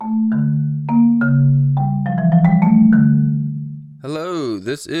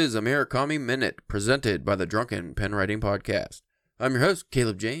this is a Murakami Minute, presented by the Drunken Pen Writing Podcast. I'm your host,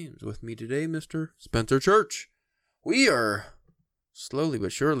 Caleb James. With me today, Mr. Spencer Church. We are slowly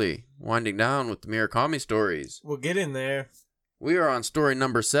but surely winding down with the Murakami stories. We'll get in there. We are on story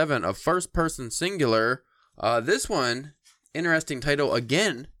number 7 of First Person Singular. This one, interesting title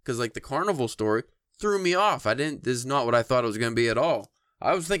again, because like the carnival story threw me off. This is not what I thought it was going to be at all.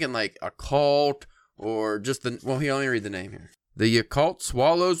 I was thinking like a cult or just here, let me read the name here. The Yakult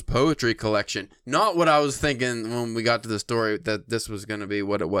Swallows Poetry Collection. Not what I was thinking when we got to the story that this was going to be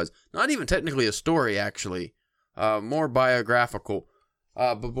what it was. Not even technically a story, actually. More biographical.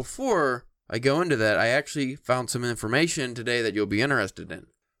 But before I go into that, I actually found some information today that you'll be interested in.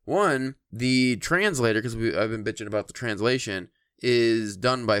 One, the translator, because I've been bitching about the translation, is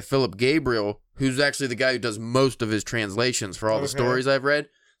done by Philip Gabriel, who's actually the guy who does most of his translations for all the stories I've read.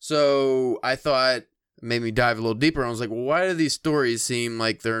 So I thought, made me dive a little deeper. And I was like, well, why do these stories seem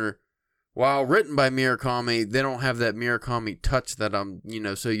like they're, while written by Murakami, they don't have that Murakami touch that I'm,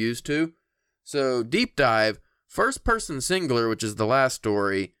 so used to? So deep dive, First Person Singular, which is the last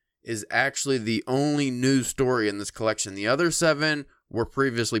story, is actually the only new story in this collection. The other 7 were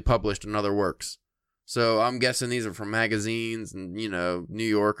previously published in other works. So I'm guessing these are from magazines and, New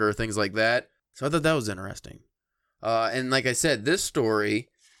Yorker, things like that. So I thought that was interesting. And like I said, this story,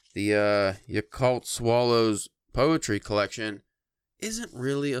 the Yakult Swallows Poetry Collection, isn't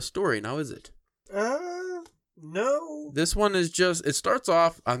really a story, now is it? No. This one is just, it starts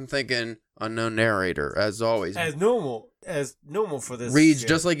off, I'm thinking, unknown narrator, as always. As normal for this. Reads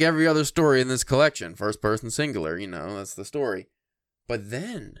just like every other story in this collection. First person singular, that's the story. But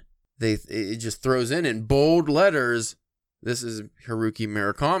then, it just throws in bold letters, this is Haruki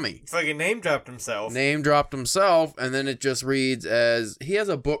Murakami. Fucking name dropped himself, and then it just reads as, he has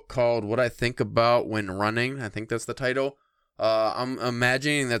a book called What I Think About When Running. I think that's the title. I'm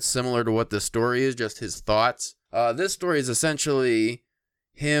imagining that's similar to what this story is, just his thoughts. This story is essentially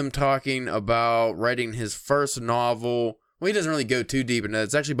him talking about writing his first novel. Well, he doesn't really go too deep into it.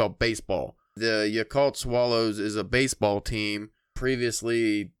 It's actually about baseball. The Yakult Swallows is a baseball team.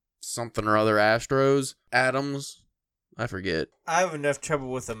 Previously, something or other Astros. Adams. I forget. I have enough trouble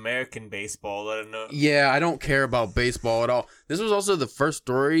with American baseball that I know. Yeah, I don't care about baseball at all. This was also the first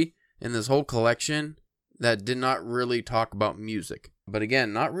story in this whole collection that did not really talk about music. But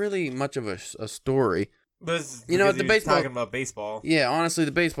again, not really much of a story. But the baseball, talking about baseball. Yeah, honestly,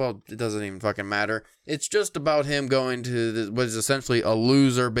 the baseball, it doesn't even fucking matter. It's just about him going to what is essentially a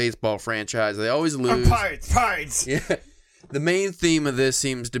loser baseball franchise. They always lose. Pirates. Yeah. The main theme of this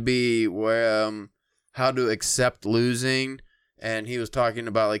seems to be where how to accept losing. And he was talking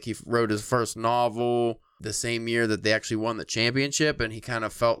about, like, he wrote his first novel the same year that they actually won the championship, and he kind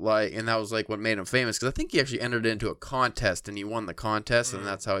of felt like, and that was like what made him famous, because I think he actually entered into a contest and he won the contest, and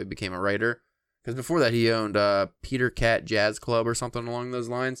that's how he became a writer. Because before that, he owned Peter Cat Jazz Club or something along those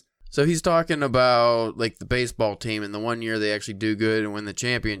lines. So he's talking about like the baseball team, and the one year they actually do good and win the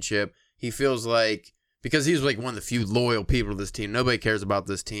championship, he feels like, because he's like one of the few loyal people to this team, nobody cares about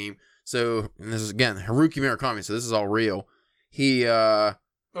this team. So, and this is again Haruki Murakami, so this is all real. He or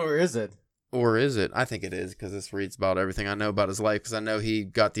is it? Or is it? I think it is, because this reads about everything I know about his life, because I know he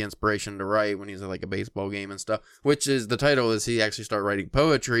got the inspiration to write when he was at like a baseball game and stuff, which is, the title is he actually started writing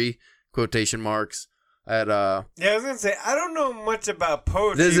poetry, quotation marks, at Yeah, I was gonna say, I don't know much about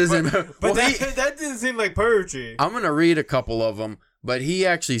poetry. This isn't, but that didn't seem like poetry. I'm gonna read a couple of them, but he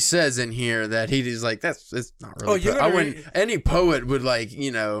actually says in here that he's like, it's not really any poet would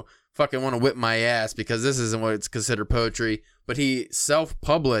fucking want to whip my ass, because this isn't what it's considered poetry. But he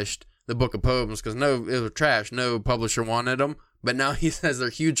self-published the book of poems because it was trash. No publisher wanted them. But now he says they're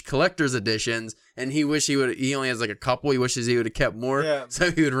huge collector's editions, and he only has like a couple. He wishes he would have kept more. Yeah.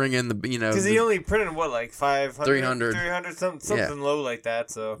 So he would ring in because he only printed like 500, 300, something low like that.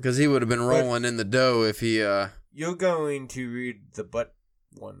 So because he would have been rolling in the dough if he. You're going to read the butt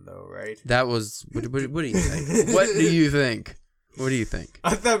one though, right? That was. What do you think? What do you think? What do you think?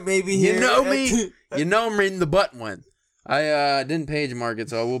 I thought maybe you know me. I'm reading the butt one. I didn't page mark it,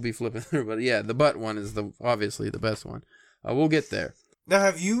 so I will be flipping through. But yeah, the butt one is obviously the best one. We'll get there. Now,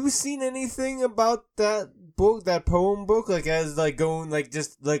 have you seen anything about that book, that poem book? Like, as like going, like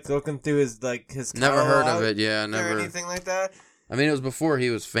just like looking through his catalog? Never heard of it. Yeah, never. Or anything like that. I mean, it was before he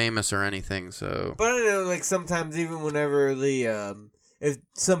was famous or anything. So. But I don't know, like sometimes even whenever if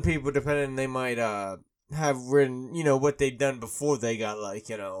some people, depending, they might have written, what they'd done before they got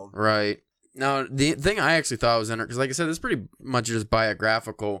Right. Now, the thing I actually thought was interesting, because like I said, it's pretty much just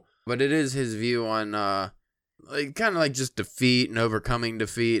biographical, but it is his view on kind of like just defeat and overcoming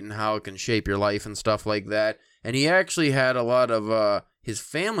defeat and how it can shape your life and stuff like that. And he actually had a lot of his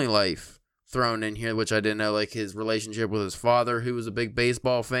family life thrown in here, which I didn't know, like his relationship with his father, who was a big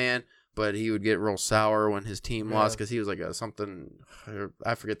baseball fan, but he would get real sour when his team lost because he was like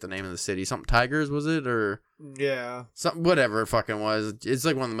I forget the name of the city, something Tigers, was it? Or something, whatever it fucking was. It's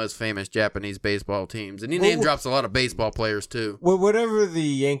like one of the most famous Japanese baseball teams, and he name drops a lot of baseball players too. Well, whatever the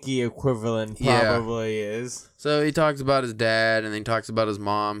Yankee equivalent probably is. So he talks about his dad, and then he talks about his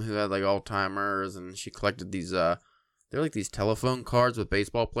mom, who had like Alzheimer's, and she collected these they're like these telephone cards with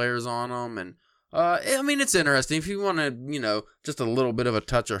baseball players on them, and I mean, it's interesting. If you want to, just a little bit of a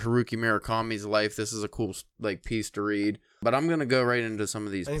touch of Haruki Murakami's life, this is a cool like piece to read. But I'm gonna go right into some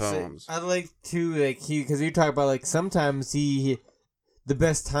of these poems. I like to because you talk about like sometimes the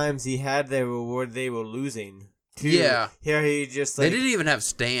best times he had there were they were losing. Too. Yeah, here he just they didn't even have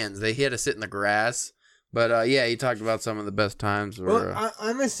stands. He had to sit in the grass. But, he talked about some of the best times.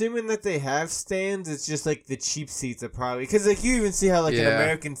 I'm assuming that they have stands. It's just, like, the cheap seats are probably... Because, like, you even see how, like, an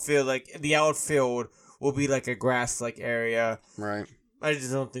American field, like, the outfield will be, like, a grass-like area. Right. I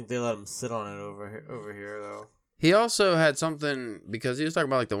just don't think they let him sit on it over here, though. He also had something... Because he was talking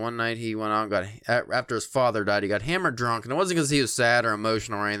about, like, the one night he went out and got... After his father died, he got hammered drunk. And it wasn't because he was sad or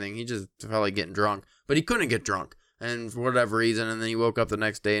emotional or anything. He just felt like getting drunk. But he couldn't get drunk. And for whatever reason. And then he woke up the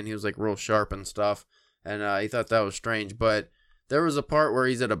next day and he was, like, real sharp and stuff. And he thought that was strange, but there was a part where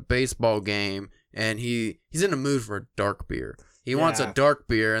he's at a baseball game, and he's in the mood for a dark beer. He wants a dark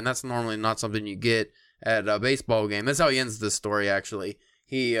beer, and that's normally not something you get at a baseball game. That's how he ends this story, actually.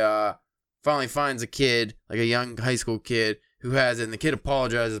 He finally finds a kid, like a young high school kid, who has it, and the kid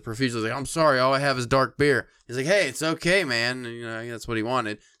apologizes profusely. Like, I'm sorry, all I have is dark beer. He's like, hey, it's okay, man. And, that's what he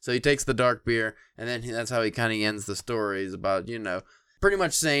wanted. So he takes the dark beer, and then that's how he kind of ends the story, is about, pretty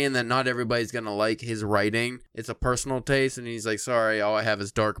much saying that not everybody's going to like his writing. It's a personal taste, and he's like, sorry, all I have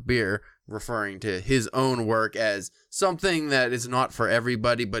is dark beer, referring to his own work as something that is not for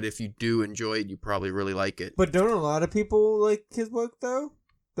everybody, but if you do enjoy it, you probably really like it. But don't a lot of people like his work, though?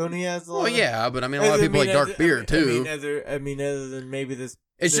 Don't he has a lot but I mean, a lot of people like dark beer, too. Other than maybe this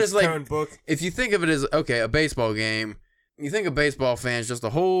it's this just like, book. If you think of it as, okay, a baseball game, you think of baseball fans, just a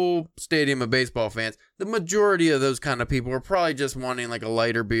whole stadium of baseball fans, the majority of those kind of people are probably just wanting like a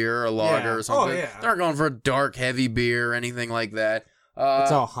lighter beer or a lager or something. They aren't going for a dark, heavy beer or anything like that.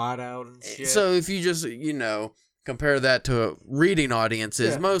 It's all hot out and shit. So if you just, compare that to reading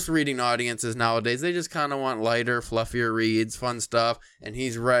audiences, most reading audiences nowadays, they just kind of want lighter, fluffier reads, fun stuff. And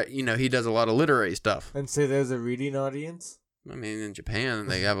he's right, he does a lot of literary stuff. And so there's a reading audience? I mean, in Japan,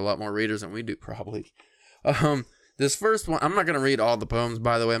 they have a lot more readers than we do, probably. This first one, I'm not going to read all the poems,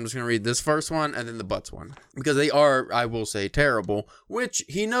 by the way. I'm just going to read this first one and then the Butts one. Because they are, I will say, terrible. Which,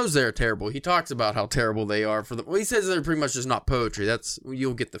 he knows they're terrible. He talks about how terrible they are. Well, he says they're pretty much just not poetry.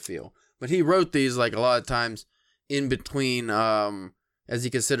 You'll get the feel. But he wrote these, like, a lot of times in between, as he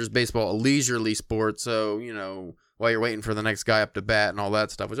considers baseball a leisurely sport. So, while you're waiting for the next guy up to bat and all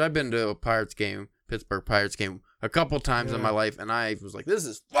that stuff. Which I've been to a Pittsburgh Pirates game, a couple times in my life. And I was like, this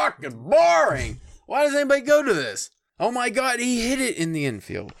is fucking boring. Why does anybody go to this? Oh my God, he hit it in the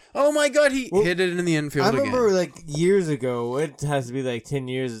infield. Oh my God, he hit it in the infield again. I remember like years ago, it has to be like 10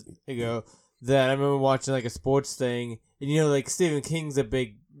 years ago, that I remember watching like a sports thing. And like Stephen King's a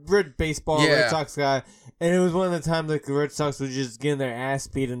big Red Sox guy. And it was one of the times like the Red Sox was just getting their ass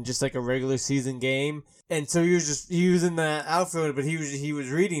beat in just like a regular season game. And so he was in the outfield, but he was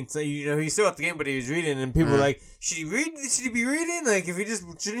reading. So he still at the game, but he was reading. And people were like, should he read? Should he be reading? Like,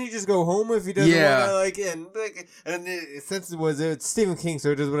 shouldn't he just go home if he doesn't want to? And since it's Stephen King, so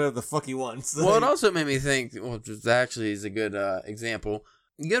he does whatever the fuck he wants. Well, it also made me think. Well, just actually is a good example.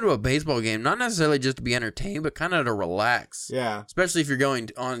 You go to a baseball game, not necessarily just to be entertained, but kind of to relax. Yeah. Especially if you're going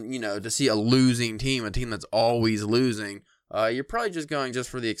on, to see a losing team, a team that's always losing. You're probably just going just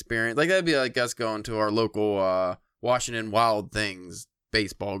for the experience. Like, that'd be like us going to our local Washington Wild Things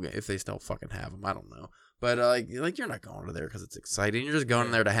baseball game, if they still fucking have them. I don't know. But, like you're not going to there because it's exciting. You're just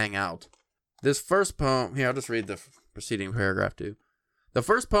going there to hang out. This first poem, here, I'll just read the preceding paragraph, too. The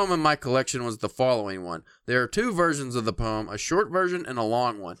first poem in my collection was the following one. There are two versions of the poem, a short version and a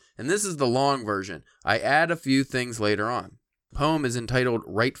long one. And this is the long version. I add a few things later on. The poem is entitled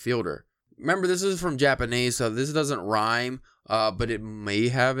Right Fielder. Remember, this is from Japanese, so this doesn't rhyme, but it may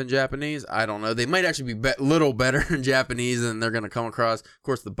have in Japanese. I don't know. They might actually be a little better in Japanese than they're going to come across. Of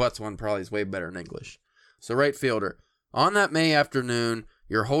course, the Butts one probably is way better in English. So, right fielder. On that May afternoon,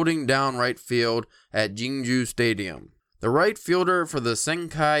 you're holding down right field at Jinju Stadium. The right fielder for the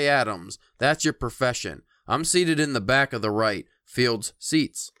Senkai Atoms. That's your profession. I'm seated in the back of the right field's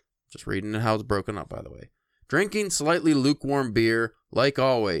seats. Just reading how it's broken up, by the way. Drinking slightly lukewarm beer, like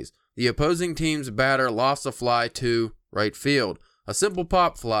always. The opposing team's batter lofts a fly to right field. A simple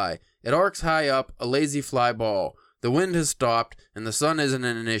pop fly. It arcs high up, a lazy fly ball. The wind has stopped, and the sun isn't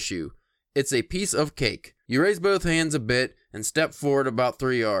an issue. It's a piece of cake. You raise both hands a bit and step forward about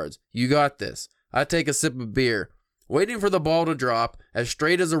 3 yards. You got this. I take a sip of beer. Waiting for the ball to drop, as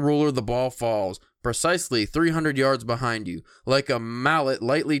straight as a ruler the ball falls, precisely 300 yards behind you, like a mallet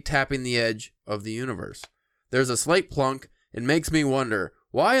lightly tapping the edge of the universe. There's a slight plunk. It makes me wonder,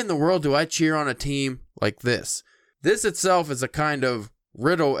 why in the world do I cheer on a team like this? This itself is a kind of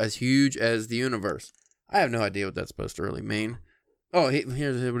riddle as huge as the universe. I have no idea what that's supposed to really mean. Oh,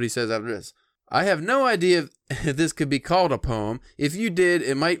 here's what he says after this. I have no idea if this could be called a poem. If you did,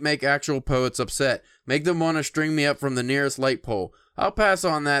 it might make actual poets upset. Make them want to string me up from the nearest light pole. I'll pass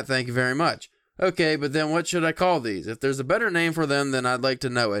on that, thank you very much. Okay, but then what should I call these? If there's a better name for them, then I'd like to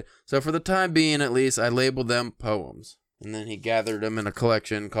know it. So for the time being, at least, I labeled them poems. And then he gathered them in a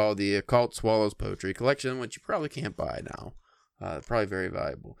collection called the Occult Swallows Poetry Collection, which you probably can't buy now. Probably very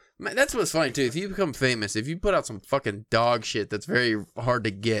valuable. Man, that's what's funny, too. If you become famous, if you put out some fucking dog shit that's very hard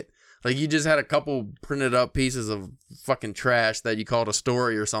to get, like you just had a couple printed up pieces of fucking trash that you called a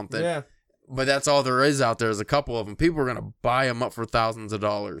story or something. Yeah. But that's all there is out there is a couple of them. People are going to buy them up for thousands of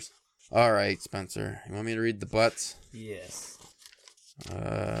dollars. All right, Spencer. You want me to read the butts? Yes.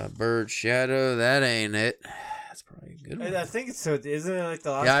 Bird Shadow, that ain't it. That's probably a good one. I think it's so. Isn't it like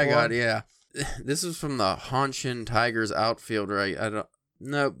the last one? Yeah, I got it, yeah. This is from the Hanshin Tigers outfielder. I don't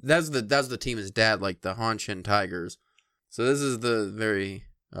no, that's the team his dad, like the Hanshin Tigers. So this is the very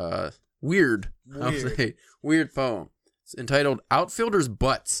weird poem. It's entitled Outfielders'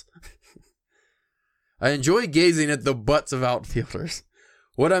 Butts. I enjoy gazing at the butts of outfielders.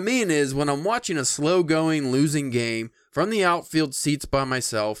 What I mean is, when I'm watching a slow-going, losing game from the outfield seats by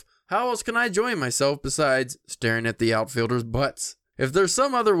myself, how else can I enjoy myself besides staring at the outfielders' butts? If there's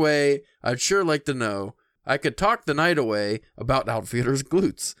some other way, I'd sure like to know. I could talk the night away about outfielders'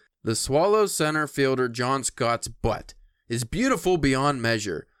 glutes. The Swallows center fielder John Scott's butt is beautiful beyond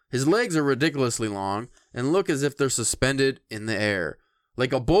measure. His legs are ridiculously long and look as if they're suspended in the air,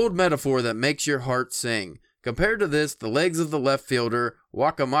 like a bold metaphor that makes your heart sing. Compared to this, the legs of the left fielder,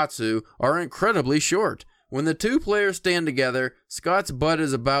 Wakamatsu, are incredibly short. When the two players stand together, Scott's butt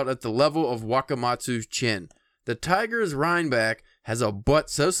is about at the level of Wakamatsu's chin. The Tigers' Rhineback has a butt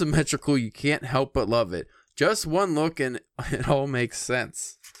so symmetrical you can't help but love it. Just one look and it all makes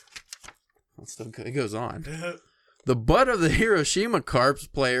sense. It goes on. The butt of the Hiroshima Carps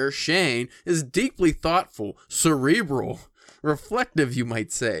player, Shane, is deeply thoughtful, cerebral, reflective, you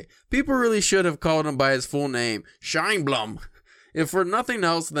might say. People really should have called him by his full name, Shineblum, if for nothing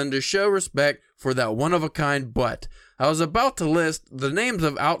else than to show respect for that one-of-a-kind butt. I was about to list the names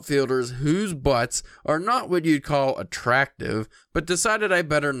of outfielders whose butts are not what you'd call attractive, but decided I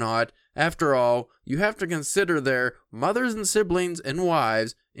better not. After all, you have to consider their mothers and siblings and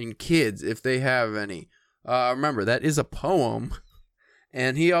wives and kids if they have any. Remember, that is a poem.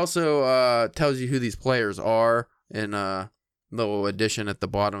 And he also tells you who these players are in a little addition at the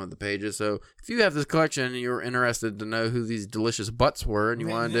bottom of the pages. So if you have this collection and you're interested to know who these delicious butts were and you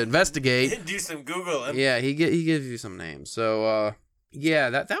wanted to investigate, do some Googling. Yeah, he gives you some names. So yeah,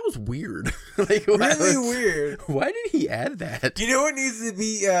 that was weird. Like, really weird. Why did he add that? You know what needs to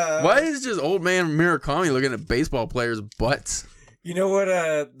be why is just old man Murakami looking at baseball players' butts? You know what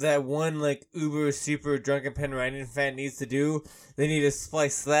that one like uber super drunken pen writing fan needs to do? They need to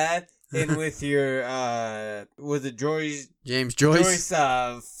splice that in with your was it James Joyce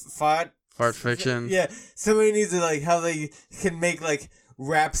fart fiction. Yeah, somebody needs to like how they can make like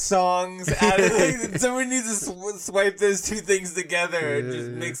rap songs out of it. Somebody needs to swipe those two things together and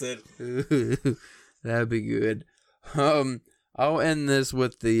just mix it. That'd be good. I'll end this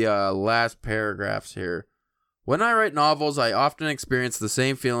with the last paragraphs here. When I write novels, I often experience the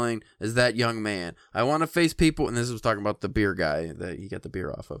same feeling as that young man. I want to face people, and this was talking about the beer guy that you got the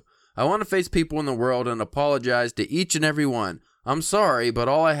beer off of. I want to face people in the world and apologize to each and every one. I'm sorry, but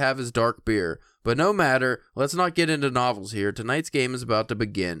all I have is dark beer. But no matter, let's not get into novels here. Tonight's game is about to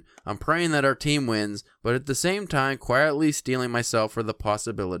begin. I'm praying that our team wins, but at the same time, quietly steeling myself for the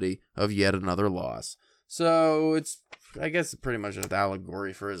possibility of yet another loss. So I guess it's pretty much an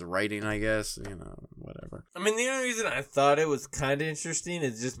allegory for his writing, I guess. You know, whatever. I mean, the only reason I thought it was kind of interesting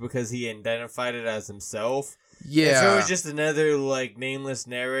is just because he identified it as himself. Yeah. And so it was just another, like, nameless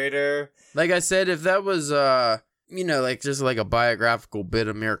narrator. Like I said, if that was, like just like a biographical bit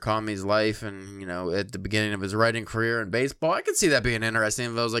of Murakami's life and, you know, at the beginning of his writing career in baseball, I could see that being interesting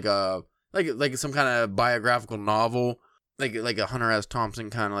if it was like some kind of biographical novel. Like a Hunter S. Thompson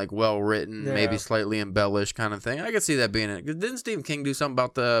kind of like well-written, maybe slightly embellished kind of thing. I could see that being it. Didn't Stephen King do something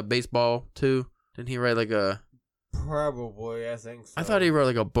about the baseball, too? Didn't he write like a... Probably, I think so. I thought he wrote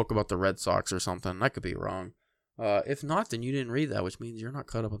like a book about the Red Sox or something. I could be wrong. If not, then you didn't read that, which means you're not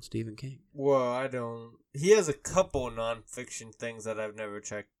caught up on Stephen King. Well, I don't. He has a couple nonfiction things that I've never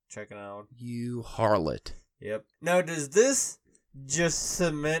checking out. You harlot. Yep. Now, does this just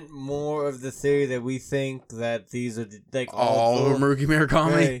cement more of the theory that we think that these are like all of Haruki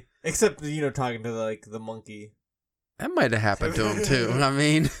Murakami? Right. Except, talking to the monkey. That might have happened to him too. I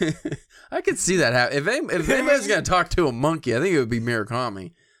mean, I could see that happen. If anybody's gonna talk to a monkey, I think it would be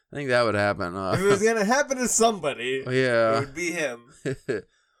Murakami. I think that would happen. If it was gonna happen to somebody, yeah, it would be him.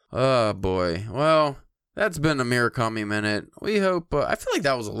 Oh boy. Well, that's been a Murakami minute. We hope. I feel like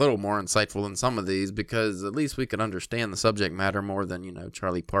that was a little more insightful than some of these because at least we could understand the subject matter more than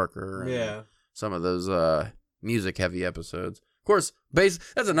Charlie Parker. And some of those music-heavy episodes. Of course, that's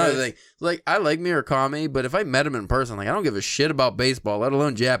another thing. Like, I like Murakami, but if I met him in person, I don't give a shit about baseball, let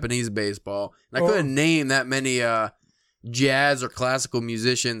alone Japanese baseball. And I couldn't name that many jazz or classical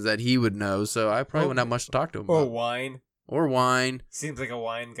musicians that he would know, so I probably wouldn't have much to talk to him about. Or wine. Seems like a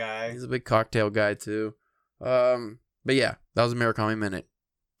wine guy. He's a big cocktail guy, too. But yeah, that was a Murakami Minute.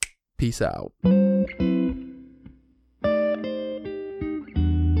 Peace out.